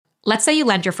Let's say you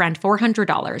lend your friend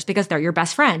 $400 because they're your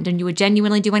best friend and you would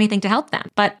genuinely do anything to help them.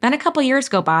 But then a couple years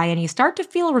go by and you start to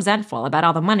feel resentful about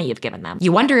all the money you've given them.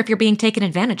 You wonder if you're being taken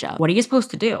advantage of. What are you supposed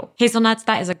to do? Hazelnuts,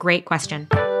 that is a great question.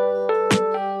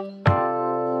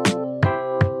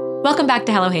 Welcome back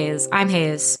to Hello Hayes. I'm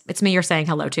Hayes. It's me you're saying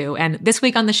hello to. And this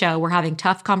week on the show, we're having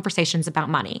tough conversations about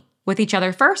money with each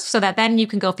other first, so that then you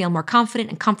can go feel more confident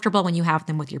and comfortable when you have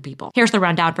them with your people. Here's the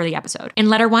rundown for the episode. In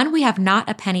letter 1, we have not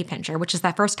a penny pincher, which is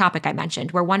that first topic I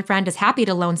mentioned, where one friend is happy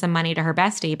to loan some money to her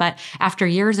bestie, but after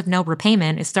years of no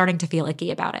repayment is starting to feel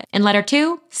icky about it. In letter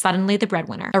 2, suddenly the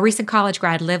breadwinner. A recent college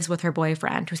grad lives with her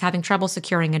boyfriend, who's having trouble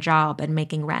securing a job and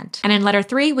making rent. And in letter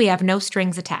 3, we have no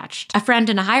strings attached. A friend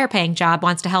in a higher paying job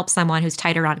wants to help someone who's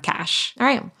tighter on cash. All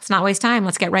right, let's not waste time.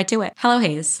 Let's get right to it. Hello,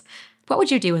 Hayes. What would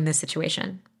you do in this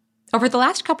situation? Over the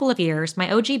last couple of years, my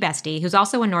OG bestie, who's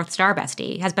also a North Star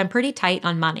bestie, has been pretty tight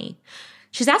on money.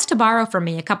 She's asked to borrow from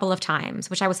me a couple of times,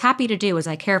 which I was happy to do as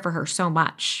I care for her so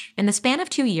much. In the span of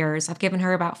 2 years, I've given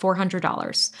her about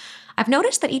 $400. I've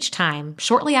noticed that each time,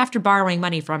 shortly after borrowing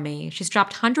money from me, she's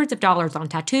dropped hundreds of dollars on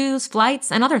tattoos,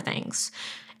 flights, and other things.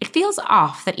 It feels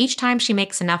off that each time she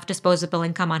makes enough disposable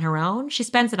income on her own, she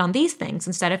spends it on these things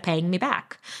instead of paying me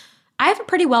back. I have a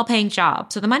pretty well-paying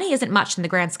job, so the money isn't much in the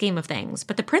grand scheme of things,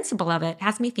 but the principle of it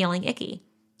has me feeling icky.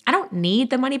 I don't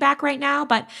need the money back right now,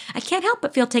 but I can't help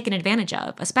but feel taken advantage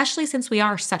of, especially since we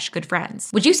are such good friends.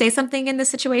 Would you say something in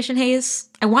this situation, Hayes?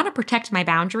 I want to protect my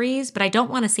boundaries, but I don't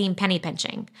want to seem penny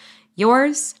pinching.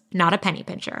 Yours, not a penny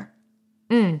pincher.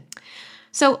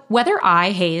 So whether I,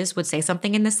 Hayes, would say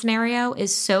something in this scenario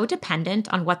is so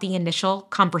dependent on what the initial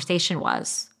conversation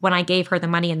was when I gave her the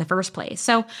money in the first place.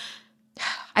 So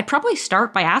I'd probably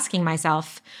start by asking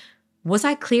myself, was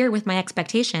I clear with my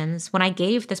expectations when I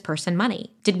gave this person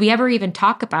money? Did we ever even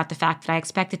talk about the fact that I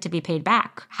expected to be paid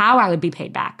back? How I would be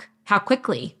paid back? How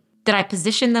quickly? Did I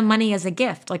position the money as a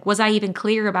gift? Like, was I even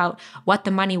clear about what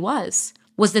the money was?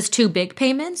 Was this 2 big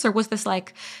payments, or was this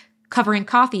like covering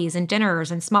coffees and dinners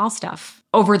and small stuff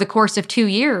over the course of 2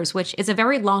 years, which is a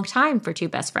very long time for 2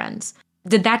 best friends?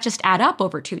 Did that just add up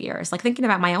over 2 years? Like, thinking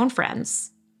about my own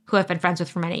friends who I've been friends with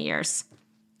for many years.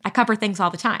 I cover things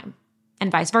all the time,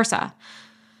 and vice versa.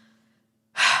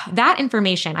 That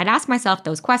information, I'd ask myself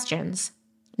those questions,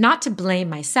 not to blame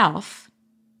myself,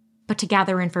 but to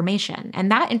gather information.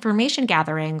 And that information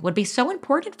gathering would be so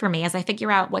important for me as I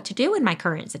figure out what to do in my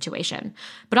current situation,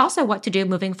 but also what to do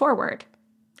moving forward.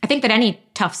 I think that any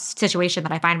tough situation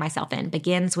that I find myself in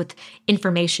begins with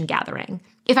information gathering.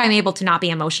 If I'm able to not be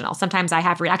emotional, sometimes I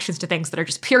have reactions to things that are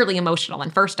just purely emotional.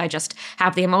 And first I just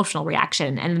have the emotional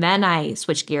reaction, and then I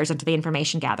switch gears into the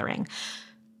information gathering.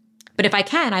 But if I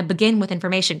can, I begin with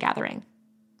information gathering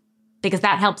because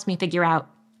that helps me figure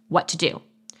out what to do.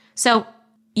 So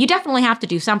you definitely have to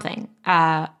do something.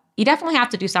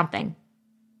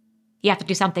 You have to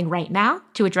do something right now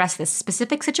to address this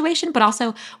specific situation, but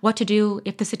also what to do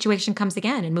if the situation comes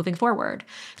again and moving forward.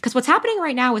 Because what's happening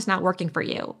right now is not working for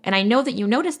you. And I know that you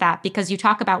notice that because you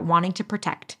talk about wanting to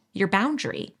protect your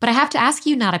boundary. But I have to ask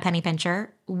you, not a penny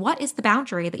pincher, what is the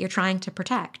boundary that you're trying to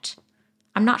protect?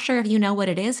 I'm not sure if you know what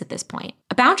it is at this point.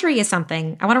 A boundary is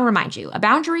something, I want to remind you, a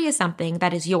boundary is something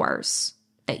that is yours,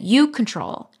 that you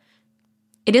control.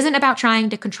 It isn't about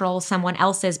trying to control someone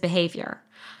else's behavior.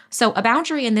 So a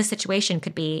boundary in this situation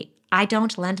could be, I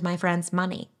don't lend my friends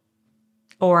money.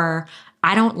 Or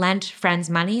I don't lend friends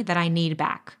money that I need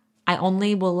back. I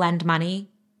only will lend money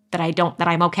that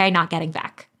I'm okay not getting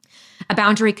back. A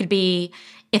boundary could be,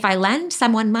 if I lend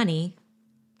someone money,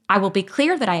 I will be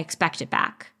clear that I expect it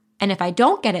back. And if I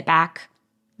don't get it back,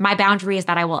 my boundary is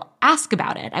that I will ask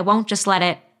about it. I won't just let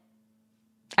it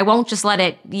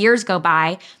years go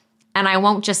by, and I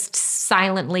won't just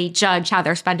silently judge how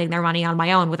they're spending their money on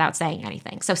my own without saying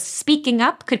anything. So speaking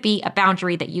up could be a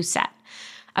boundary that you set.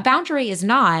 A boundary is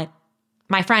not,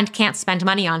 my friend can't spend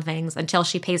money on things until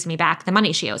she pays me back the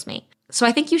money she owes me. So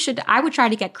I think I would try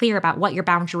to get clear about what your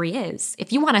boundary is.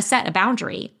 If you want to set a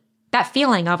boundary, that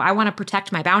feeling of, I want to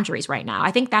protect my boundaries right now,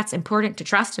 I think that's important to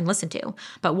trust and listen to.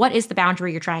 But what is the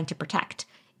boundary you're trying to protect?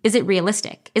 Is it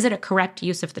realistic? Is it a correct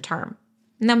use of the term?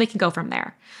 And then we can go from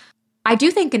there. I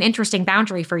do think an interesting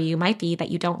boundary for you might be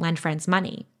that you don't lend friends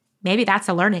money. Maybe that's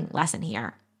a learning lesson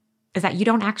here, is that you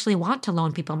don't actually want to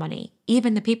loan people money,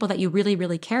 even the people that you really,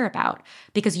 really care about,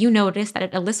 because you notice that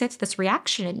it elicits this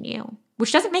reaction in you,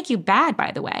 which doesn't make you bad,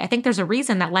 by the way. I think there's a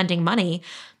reason that lending money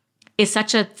is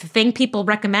such a thing people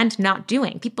recommend not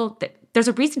doing. There's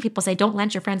a reason people say don't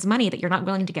lend your friends money that you're not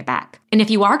willing to get back. And if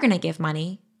you are going to give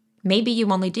money, maybe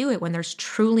you only do it when there's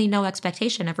truly no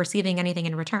expectation of receiving anything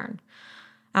in return.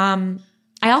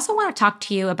 I also want to talk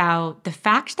to you about the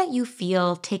fact that you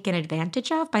feel taken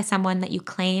advantage of by someone that you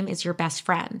claim is your best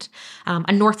friend,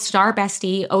 a North Star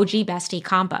bestie, OG bestie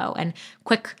combo. And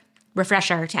quick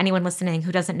refresher to anyone listening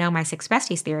who doesn't know my Six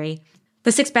Besties theory.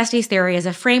 The Six Besties theory is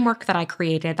a framework that I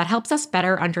created that helps us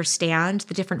better understand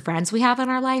the different friends we have in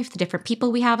our life, the different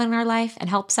people we have in our life, and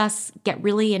helps us get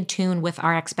really in tune with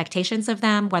our expectations of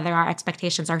them, whether our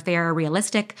expectations are fair or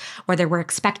realistic, whether we're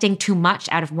expecting too much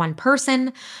out of one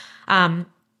person.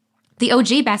 The OG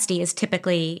bestie is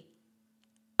typically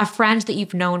a friend that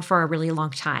you've known for a really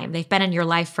long time. They've been in your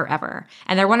life forever,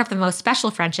 and they're one of the most special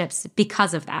friendships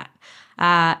because of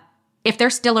that. If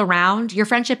they're still around, your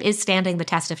friendship is standing the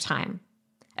test of time.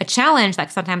 A challenge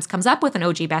that sometimes comes up with an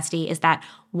OG bestie is that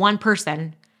one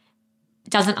person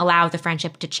doesn't allow the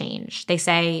friendship to change.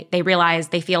 They realize,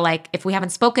 they feel like if we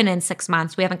haven't spoken in 6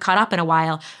 months, we haven't caught up in a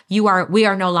while, we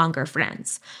are no longer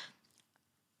friends.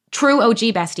 True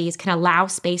OG besties can allow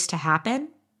space to happen.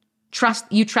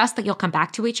 You trust that you'll come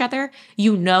back to each other.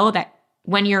 You know that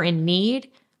when you're in need,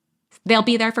 they'll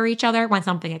be there for each other. When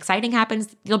something exciting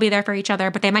happens, you'll be there for each other,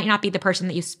 but they might not be the person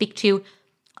that you speak to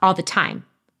all the time.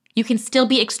 You can still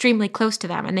be extremely close to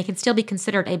them, and they can still be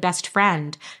considered a best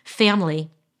friend, family.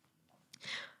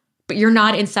 But you're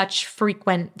not in such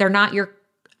frequent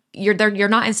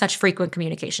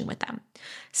communication with them.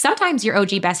 Sometimes your OG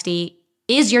bestie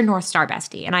is your North Star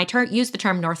bestie. And I use the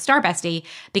term North Star bestie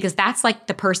because that's like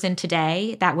the person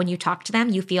today that when you talk to them,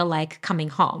 you feel like coming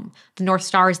home. The North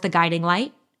Star is the guiding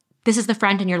light. This is the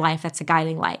friend in your life that's a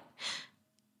guiding light.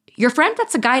 Your friend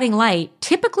that's a guiding light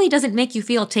typically doesn't make you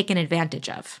feel taken advantage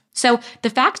of. So the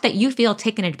fact that you feel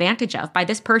taken advantage of by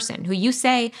this person who you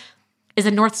say is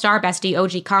a North Star bestie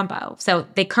OG combo, so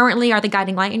they currently are the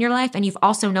guiding light in your life and you've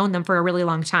also known them for a really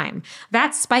long time,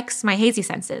 that spikes my hazy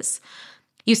senses.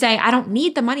 You say, I don't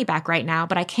need the money back right now,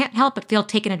 but I can't help but feel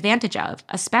taken advantage of,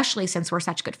 especially since we're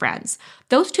such good friends.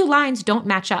 Those two lines don't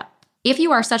match up. If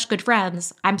you are such good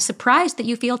friends, I'm surprised that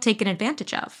you feel taken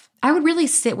advantage of. I would really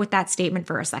sit with that statement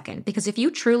for a second, because if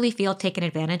you truly feel taken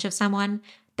advantage of someone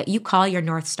that you call your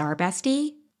North Star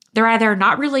bestie, they're either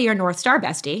not really your North Star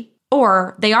bestie,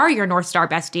 or they are your North Star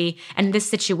bestie, and this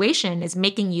situation is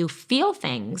making you feel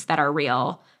things that are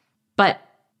real, but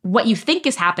what you think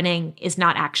is happening is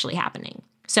not actually happening.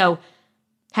 So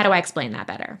how do I explain that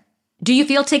better? Do you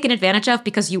feel taken advantage of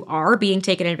because you are being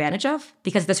taken advantage of?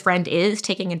 Because this friend is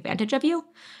taking advantage of you?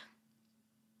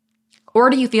 Or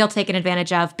do you feel taken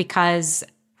advantage of because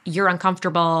you're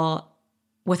uncomfortable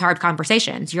with hard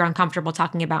conversations? You're uncomfortable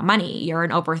talking about money. You're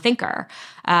an overthinker.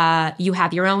 You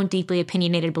have your own deeply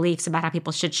opinionated beliefs about how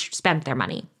people should spend their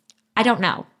money. I don't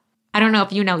know. I don't know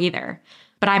if you know either.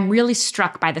 But I'm really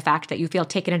struck by the fact that you feel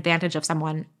taken advantage of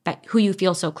someone who you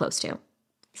feel so close to.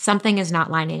 Something is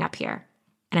not lining up here.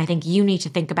 And I think you need to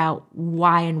think about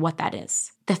why and what that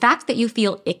is. The fact that you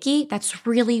feel icky, that's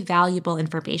really valuable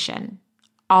information.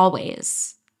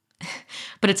 Always.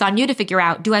 But it's on you to figure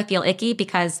out, do I feel icky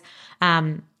because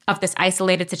of this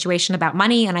isolated situation about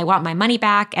money and I want my money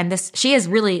back? And she is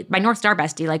really, my North Star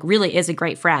bestie, like really is a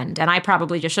great friend. And I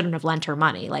probably just shouldn't have lent her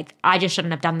money. Like I just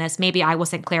shouldn't have done this. Maybe I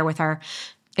wasn't clear with her.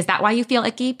 Is that why you feel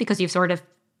icky? Because you've sort of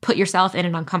put yourself in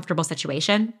an uncomfortable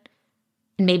situation?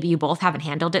 Maybe you both haven't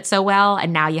handled it so well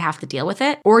and now you have to deal with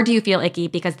it? Or do you feel icky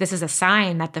because this is a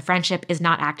sign that the friendship is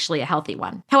not actually a healthy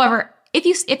one? However, if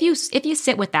you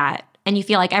sit with that and you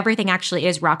feel like everything actually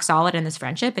is rock solid in this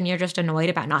friendship and you're just annoyed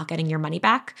about not getting your money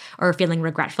back or feeling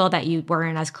regretful that you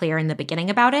weren't as clear in the beginning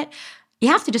about it, you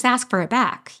have to just ask for it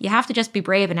back. You have to just be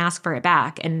brave and ask for it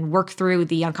back and work through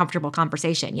the uncomfortable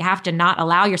conversation. You have to not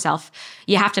allow it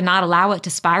to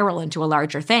spiral into a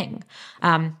larger thing.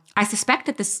 I suspect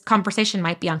that this conversation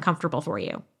might be uncomfortable for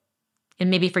you and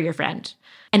maybe for your friend.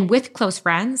 And with close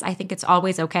friends, I think it's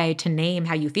always okay to name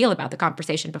how you feel about the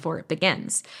conversation before it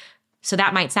begins. So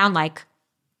that might sound like,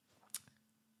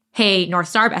 hey, North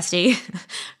Star bestie,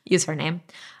 use her name.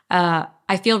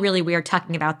 I feel really weird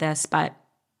talking about this, but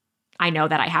I know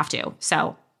that I have to.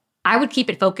 So I would keep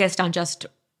it focused on just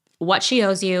what she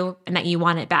owes you and that you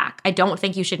want it back. I don't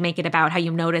think you should make it about how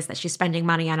you notice that she's spending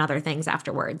money on other things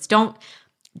afterwards.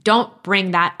 Don't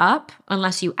bring that up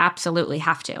unless you absolutely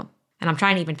have to. And I'm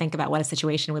trying to even think about what a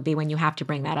situation would be when you have to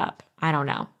bring that up. I don't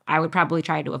know. I would probably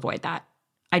try to avoid that.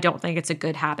 I don't think it's a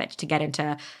good habit to get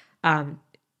into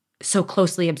so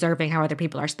closely observing how other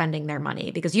people are spending their money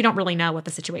because you don't really know what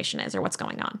the situation is or what's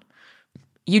going on.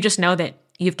 You just know that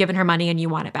you've given her money and you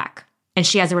want it back. And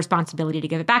she has a responsibility to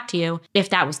give it back to you if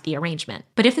that was the arrangement.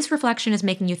 But if this reflection is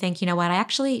making you think, you know what, I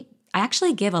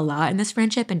actually give a lot in this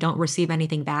friendship and don't receive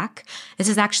anything back. This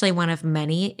is actually one of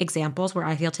many examples where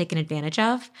I feel taken advantage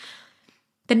of.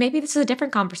 then maybe this is a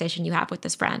different conversation you have with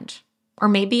this friend. Or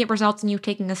maybe it results in you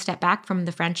taking a step back from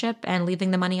the friendship and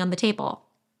leaving the money on the table.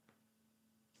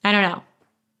 I don't know.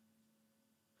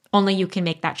 Only you can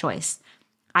make that choice.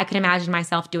 I could imagine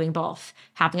myself doing both,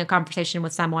 having a conversation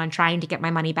with someone, trying to get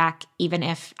my money back, even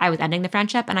if I was ending the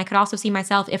friendship. And I could also see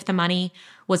myself, if the money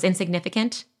was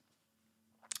insignificant,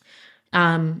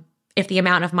 if the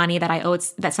amount of money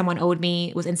that someone owed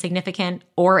me was insignificant,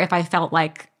 or if I felt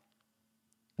like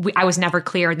I was never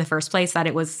clear in the first place that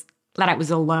I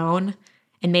was alone,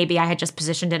 and maybe I had just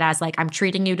positioned it as like, I'm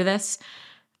treating you to this,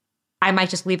 I might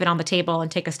just leave it on the table and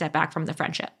take a step back from the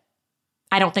friendship.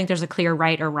 I don't think there's a clear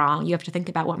right or wrong. You have to think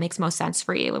about what makes most sense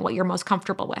for you and what you're most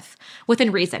comfortable with,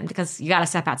 within reason, because you got to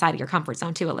step outside of your comfort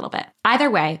zone too a little bit.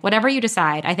 Either way, whatever you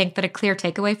decide, I think that a clear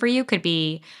takeaway for you could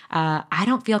be, I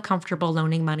don't feel comfortable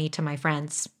loaning money to my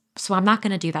friends, so I'm not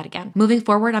going to do that again. Moving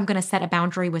forward, I'm going to set a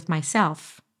boundary with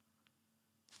myself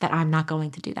that I'm not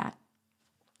going to do that.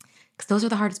 Because those are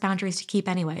the hardest boundaries to keep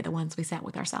anyway, the ones we set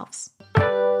with ourselves.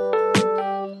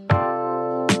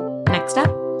 Next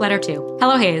up, letter 2.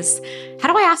 Hello, Hayes.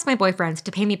 How do I ask my boyfriends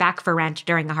to pay me back for rent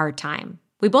during a hard time?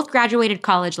 We both graduated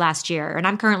college last year, and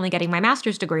I'm currently getting my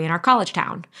master's degree in our college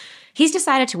town. He's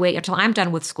decided to wait until I'm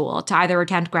done with school to either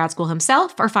attend grad school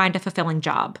himself or find a fulfilling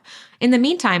job. In the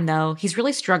meantime, though, he's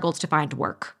really struggled to find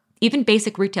work. Even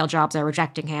basic retail jobs are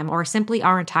rejecting him or simply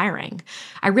aren't hiring.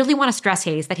 I really want to stress,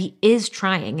 Hayes, that he is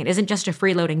trying and isn't just a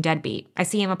freeloading deadbeat. I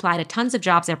see him apply to tons of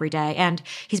jobs every day, and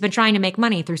he's been trying to make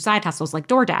money through side hustles like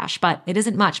DoorDash, but it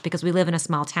isn't much because we live in a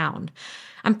small town.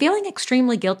 I'm feeling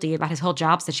extremely guilty about his whole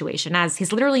job situation, as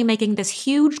he's literally making this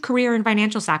huge career and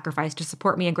financial sacrifice to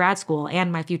support me in grad school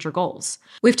and my future goals.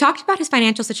 We've talked about his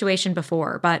financial situation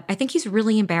before, but I think he's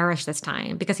really embarrassed this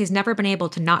time because he's never been able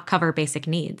to not cover basic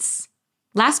needs.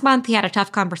 Last month, he had a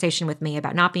tough conversation with me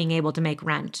about not being able to make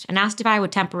rent and asked if I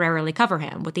would temporarily cover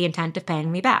him with the intent of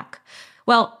paying me back.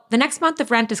 Well, the next month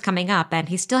of rent is coming up, and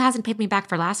he still hasn't paid me back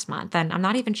for last month, and I'm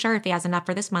not even sure if he has enough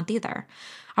for this month either.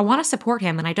 I want to support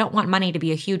him, and I don't want money to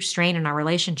be a huge strain in our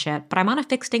relationship, but I'm on a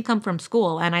fixed income from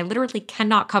school, and I literally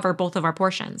cannot cover both of our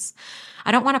portions.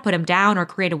 I don't want to put him down or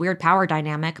create a weird power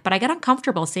dynamic, but I get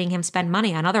uncomfortable seeing him spend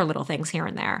money on other little things here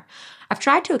and there. I've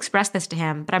tried to express this to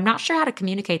him, but I'm not sure how to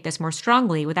communicate this more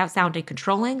strongly without sounding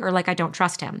controlling or like I don't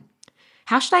trust him.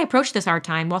 How should I approach this hard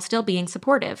time while still being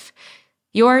supportive?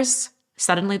 Yours,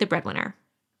 Suddenly the Breadwinner.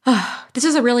 This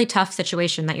is a really tough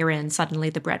situation that you're in, Suddenly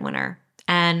the Breadwinner.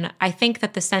 And I think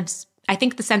the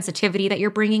sensitivity that you're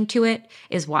bringing to it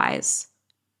is wise.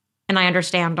 And I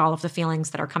understand all of the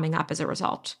feelings that are coming up as a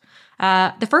result.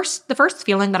 The first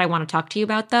feeling that I want to talk to you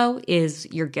about, though, is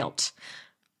your guilt.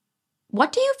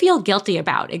 What do you feel guilty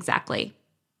about exactly?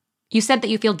 You said that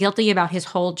you feel guilty about his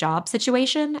whole job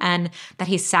situation and that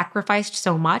he's sacrificed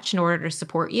so much in order to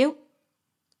support you.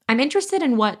 I'm interested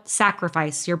in what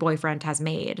sacrifice your boyfriend has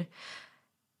made.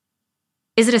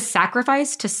 Is it a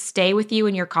sacrifice to stay with you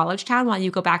in your college town while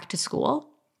you go back to school?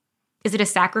 Is it a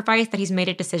sacrifice that he's made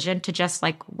a decision to just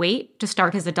wait to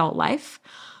start his adult life?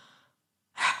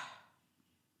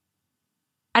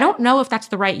 I don't know if that's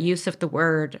the right use of the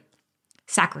word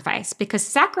sacrifice, because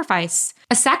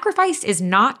a sacrifice is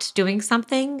not doing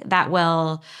something that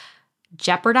will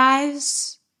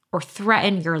jeopardize or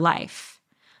threaten your life.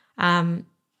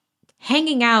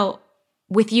 Hanging out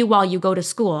with you while you go to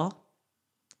school,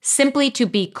 simply to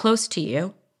be close to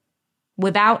you,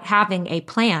 without having a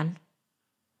plan,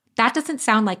 that doesn't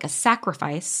sound like a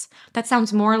sacrifice. That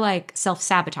sounds more like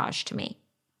self-sabotage to me.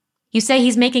 You say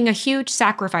he's making a huge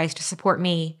sacrifice to support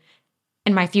me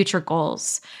and my future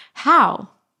goals. How?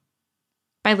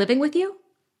 By living with you?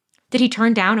 Did he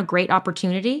turn down a great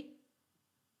opportunity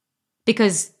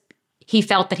because he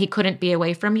felt that he couldn't be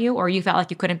away from you, or you felt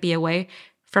like you couldn't be away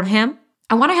from him?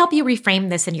 I want to help you reframe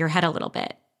this in your head a little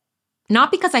bit. Not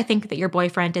because I think that your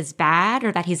boyfriend is bad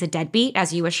or that he's a deadbeat,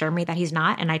 as you assure me that he's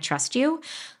not, and I trust you.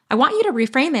 I want you to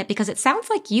reframe it because it sounds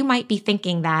like you might be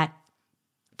thinking that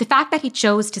the fact that he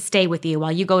chose to stay with you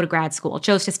while you go to grad school,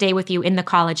 chose to stay with you in the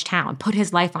college town, put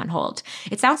his life on hold,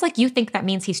 it sounds like you think that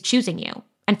means he's choosing you.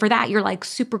 And for that, you're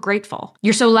super grateful.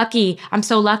 You're so lucky. I'm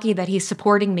so lucky that he's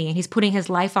supporting me and he's putting his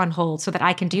life on hold so that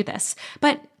I can do this.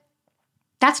 But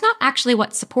that's not actually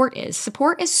what support is.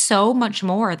 Support is so much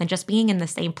more than just being in the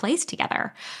same place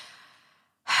together.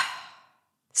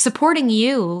 Supporting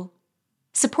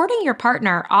your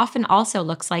partner often also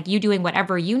looks like you doing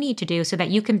whatever you need to do so that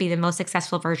you can be the most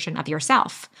successful version of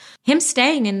yourself. Him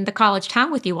staying in the college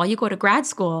town with you while you go to grad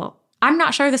school, I'm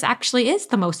not sure this actually is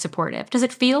the most supportive. Does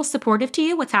it feel supportive to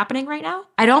you, what's happening right now?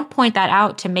 I don't point that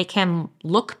out to make him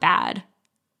look bad.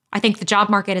 I think the job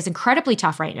market is incredibly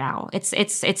tough right now.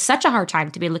 It's such a hard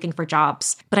time to be looking for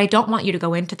jobs. But I don't want you to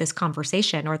go into this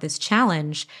conversation or this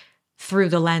challenge through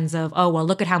the lens of, oh, well,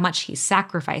 look at how much he's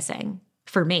sacrificing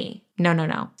for me. No, no,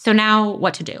 no. So now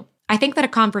what to do? I think that a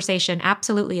conversation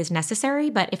absolutely is necessary,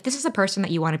 but if this is a person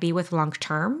that you want to be with long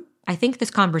term, I think this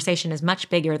conversation is much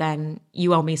bigger than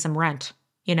you owe me some rent,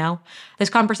 you know? This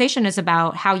conversation is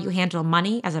about how you handle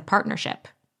money as a partnership,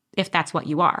 if that's what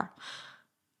you are.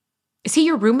 Is he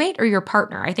your roommate or your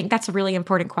partner? I think that's a really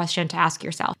important question to ask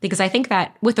yourself, because I think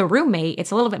that with a roommate,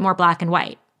 it's a little bit more black and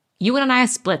white. You and I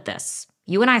split this.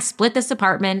 You and I split this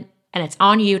apartment, and it's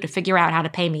on you to figure out how to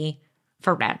pay me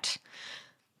for rent.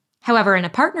 However, in a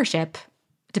partnership,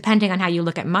 depending on how you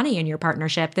look at money in your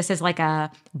partnership, this is like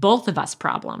a both of us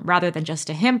problem rather than just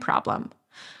a him problem.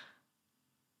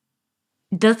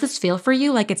 Does this feel for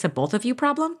you like it's a both of you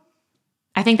problem?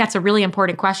 I think that's a really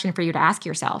important question for you to ask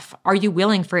yourself. Are you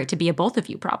willing for it to be a both of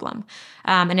you problem?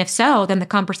 And if so, then the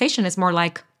conversation is more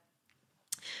like,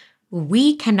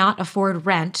 we cannot afford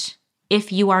rent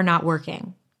if you are not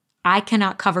working. I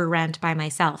cannot cover rent by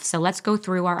myself. So let's go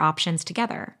through our options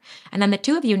together. And then the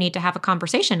two of you need to have a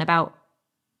conversation about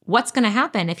what's going to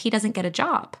happen if he doesn't get a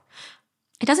job.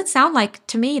 It doesn't sound like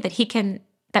to me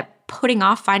that putting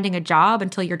off finding a job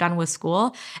until you're done with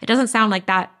school, it doesn't sound like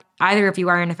that either of you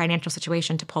are in a financial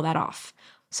situation to pull that off.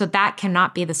 So that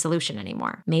cannot be the solution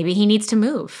anymore. Maybe he needs to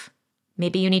move.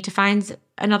 Maybe you need to find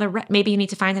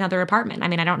another apartment. I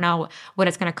mean, I don't know what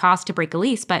it's going to cost to break a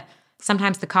lease, but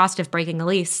sometimes the cost of breaking a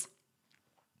lease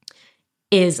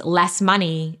is less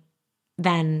money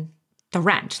than the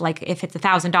rent. Like if it's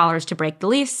 $1,000 to break the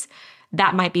lease,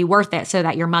 that might be worth it so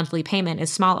that your monthly payment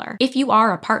is smaller. If you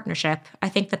are a partnership, I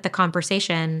think that the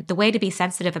conversation, the way to be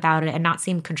sensitive about it and not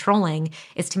seem controlling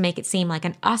is to make it seem like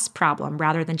an us problem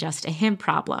rather than just a him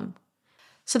problem.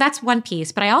 So that's one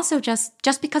piece. But I also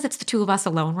just because it's the two of us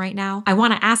alone right now, I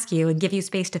want to ask you and give you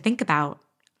space to think about,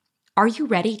 are you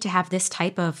ready to have this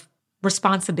type of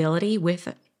responsibility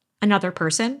with another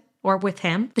person or with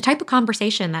him? The type of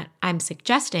conversation that I'm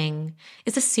suggesting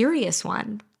is a serious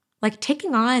one. Like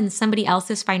taking on somebody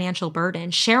else's financial burden,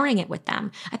 sharing it with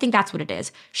them. I think that's what it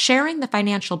is. Sharing the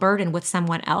financial burden with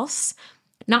someone else,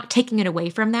 not taking it away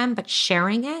from them, but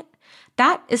sharing it.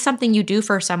 That is something you do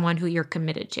for someone who you're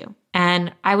committed to.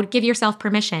 And I would give yourself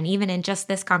permission, even in just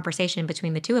this conversation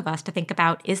between the two of us, to think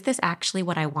about, is this actually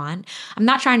what I want? I'm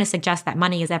not trying to suggest that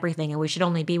money is everything and we should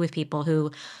only be with people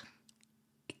who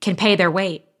can pay their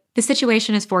weight. This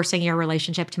situation is forcing your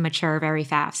relationship to mature very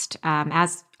fast,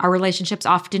 as our relationships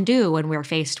often do when we're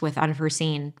faced with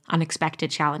unforeseen,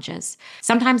 unexpected challenges.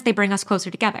 Sometimes they bring us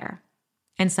closer together,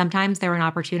 and sometimes they're an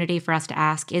opportunity for us to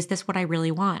ask, is this what I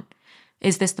really want?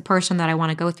 Is this the person that I want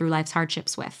to go through life's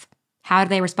hardships with? How do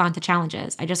they respond to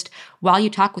challenges? While you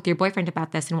talk with your boyfriend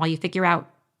about this and while you figure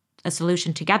out a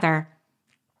solution together,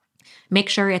 make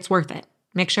sure it's worth it.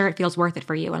 Make sure it feels worth it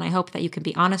for you, and I hope that you can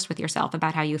be honest with yourself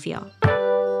about how you feel.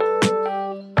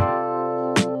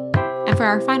 And for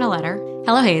our final letter,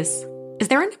 hello Hayes. Is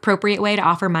there an appropriate way to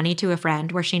offer money to a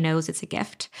friend where she knows it's a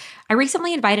gift? I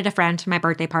recently invited a friend to my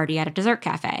birthday party at a dessert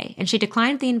cafe, and she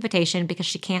declined the invitation because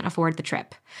she can't afford the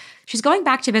trip. She's going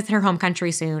back to visit her home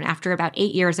country soon after about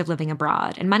 8 years of living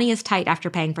abroad, and money is tight after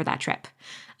paying for that trip.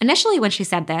 Initially, when she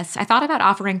said this, I thought about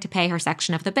offering to pay her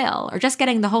section of the bill, or just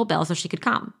getting the whole bill so she could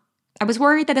come. I was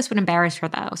worried that this would embarrass her,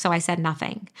 though, so I said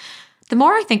nothing. The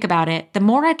more I think about it, the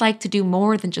more I'd like to do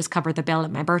more than just cover the bill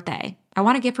at my birthday. I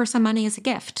want to give her some money as a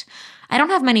gift. I don't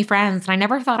have many friends, and I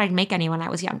never thought I'd make any when I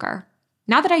was younger.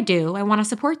 Now that I do, I want to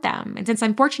support them, and since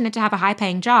I'm fortunate to have a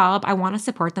high-paying job, I want to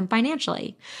support them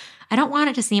financially. I don't want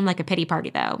it to seem like a pity party,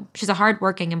 though. She's a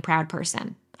hardworking and proud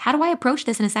person. How do I approach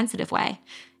this in a sensitive way?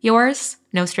 Yours,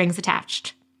 no strings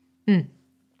attached.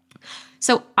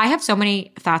 So I have so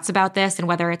many thoughts about this and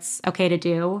whether it's okay to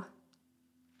do.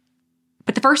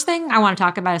 But the first thing I want to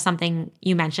talk about is something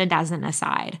you mentioned as an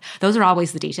aside. Those are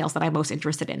always the details that I'm most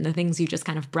interested in, the things you just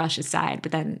kind of brush aside,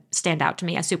 but then stand out to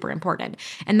me as super important.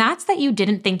 And that's that you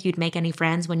didn't think you'd make any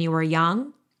friends when you were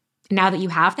young. Now that you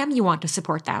have them, you want to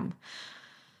support them.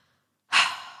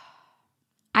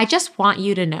 I just want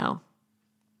you to know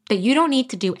that you don't need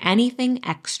to do anything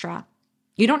extra.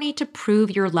 You don't need to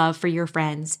prove your love for your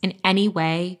friends in any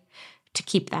way to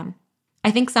keep them.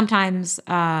 I think sometimes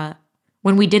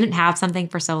when we didn't have something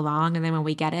for so long and then when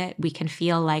we get it, we can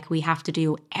feel like we have to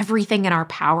do everything in our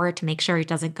power to make sure it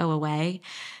doesn't go away.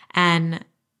 And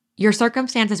your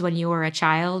circumstances when you were a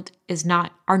child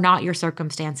are not your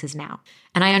circumstances now.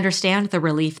 And I understand the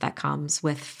relief that comes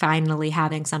with finally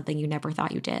having something you never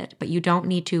thought you did, but you don't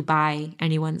need to buy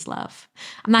anyone's love.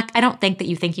 I don't think that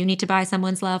you think you need to buy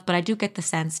someone's love, but I do get the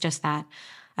sense just that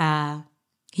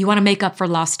You want to make up for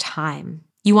lost time.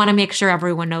 You want to make sure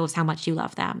everyone knows how much you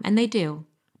love them. And they do.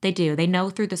 They do. They know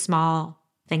through the small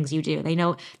things you do. They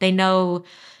know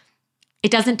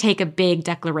it doesn't take a big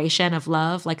declaration of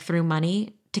love, like through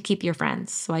money, to keep your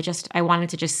friends. So I wanted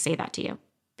to just say that to you,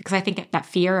 because I think that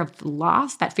fear of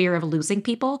loss, that fear of losing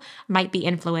people might be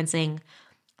influencing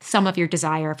some of your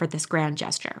desire for this grand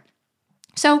gesture.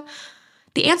 So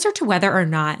the answer to whether or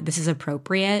not this is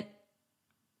appropriate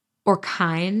or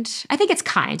kind, I think it's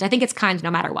kind. I think it's kind no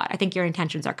matter what. I think your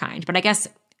intentions are kind. But I guess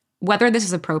whether this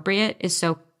is appropriate is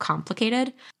so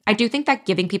complicated. I do think that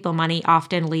giving people money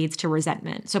often leads to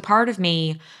resentment. So part of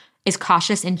me is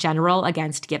cautious in general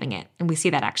against giving it. And we see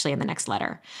that actually in the next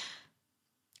letter.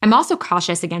 I'm also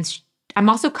cautious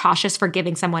for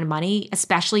giving someone money,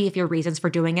 especially if your reasons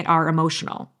for doing it are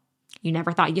emotional. You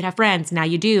never thought you'd have friends. Now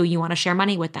you do. You want to share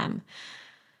money with them.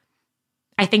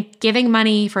 I think giving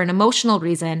money for an emotional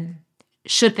reason,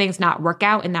 should things not work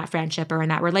out in that friendship or in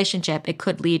that relationship, it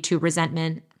could lead to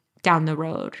resentment down the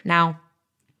road. Now,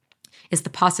 is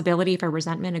the possibility for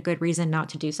resentment a good reason not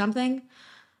to do something?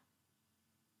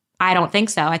 I don't think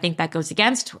so. I think that goes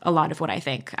against a lot of what I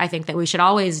think. I think that we should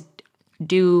always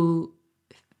do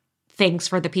things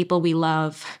for the people we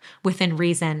love within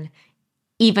reason,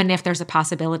 even if there's a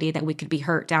possibility that we could be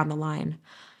hurt down the line.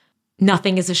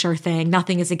 Nothing is a sure thing.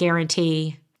 Nothing is a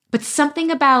guarantee. But something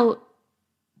about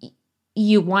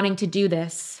you wanting to do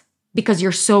this because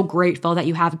you're so grateful that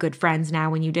you have good friends now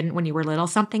when you didn't when you were little,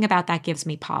 something about that gives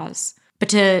me pause. But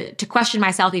to question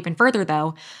myself even further,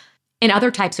 though, in other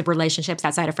types of relationships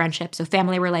outside of friendships, so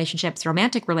family relationships,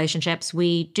 romantic relationships,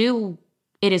 it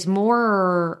is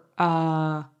more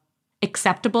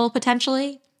acceptable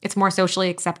potentially. It's more socially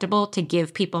acceptable to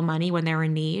give people money when they're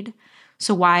in need.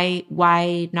 So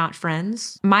why not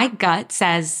friends? My gut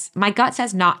says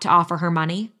not to offer her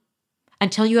money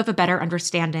until you have a better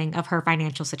understanding of her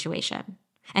financial situation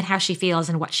and how she feels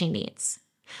and what she needs.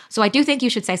 So I do think you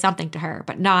should say something to her,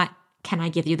 but not, can I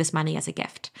give you this money as a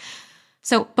gift?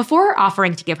 So before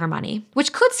offering to give her money,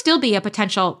 which could still be a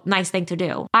potential nice thing to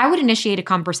do, I would initiate a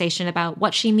conversation about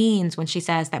what she means when she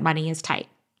says that money is tight.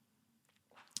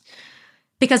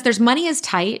 Because there's money is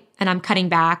tight and I'm cutting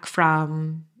back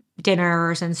from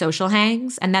dinners and social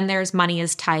hangs, and then there's money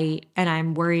is tight and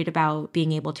I'm worried about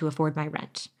being able to afford my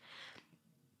rent.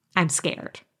 I'm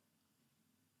scared.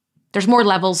 There's more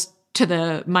levels to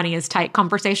the money is tight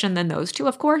conversation than those two,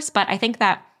 of course, but I think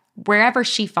that wherever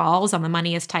she falls on the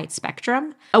money is tight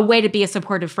spectrum, a way to be a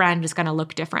supportive friend is going to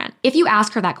look different. If you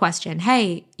ask her that question,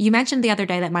 hey, you mentioned the other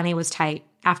day that money was tight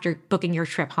after booking your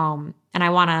trip home, and I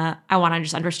want to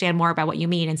just understand more about what you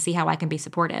mean and see how I can be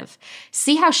supportive.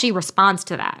 See how she responds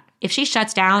to that. If she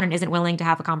shuts down and isn't willing to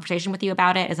have a conversation with you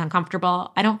about it, is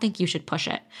uncomfortable, I don't think you should push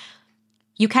it.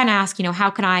 You can ask, how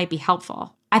can I be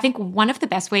helpful? I think one of the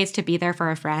best ways to be there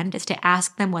for a friend is to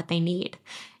ask them what they need.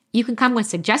 You can come with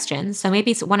suggestions. So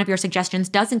maybe one of your suggestions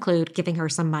does include giving her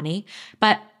some money,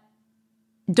 but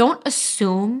don't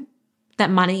assume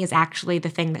that money is actually the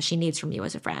thing that she needs from you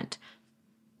as a friend.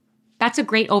 That's a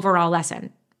great overall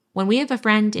lesson. When we have a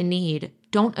friend in need,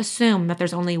 don't assume that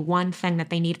there's only one thing that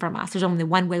they need from us. There's only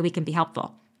one way we can be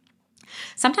helpful.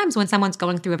 Sometimes when someone's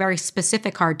going through a very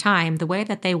specific hard time, the way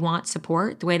that they want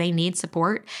support, the way they need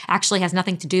support, actually has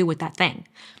nothing to do with that thing.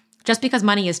 Just because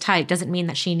money is tight doesn't mean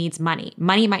that she needs money.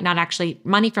 Money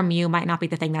from you might not be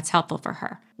the thing that's helpful for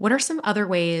her. What are some other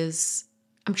ways?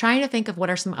 I'm trying to think of what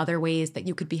are some other ways that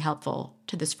you could be helpful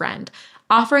to this friend.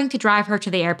 Offering to drive her to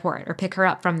the airport or pick her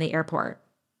up from the airport.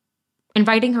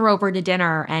 Inviting her over to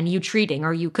dinner and you treating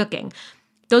or you cooking.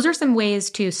 Those are some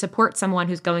ways to support someone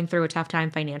who's going through a tough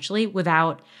time financially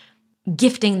without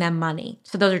gifting them money.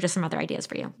 So those are just some other ideas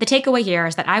for you. The takeaway here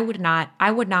is that I would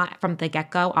not from the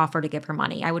get-go offer to give her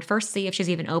money. I would first see if she's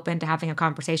even open to having a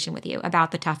conversation with you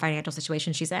about the tough financial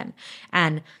situation she's in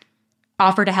and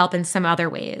offer to help in some other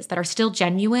ways that are still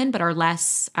genuine but are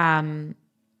less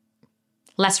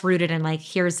rooted in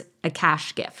here's a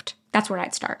cash gift. That's where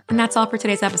I'd start. And that's all for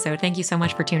today's episode. Thank you so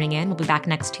much for tuning in. We'll be back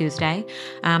next Tuesday.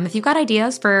 If you've got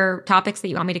ideas for topics that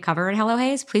you want me to cover in Hello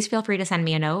Hayes, please feel free to send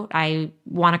me a note. I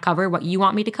want to cover what you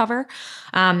want me to cover.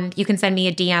 You can send me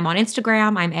a DM on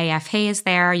Instagram. I'm AF Hayes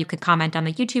there. You can comment on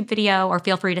the YouTube video or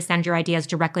feel free to send your ideas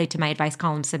directly to my advice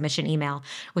column submission email,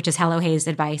 which is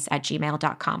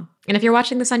hellohayes@gmail.com. And if you're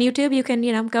watching this on YouTube, you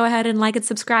can, go ahead and like and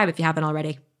subscribe if you haven't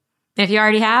already. And if you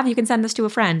already have, you can send this to a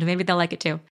friend. Maybe they'll like it too.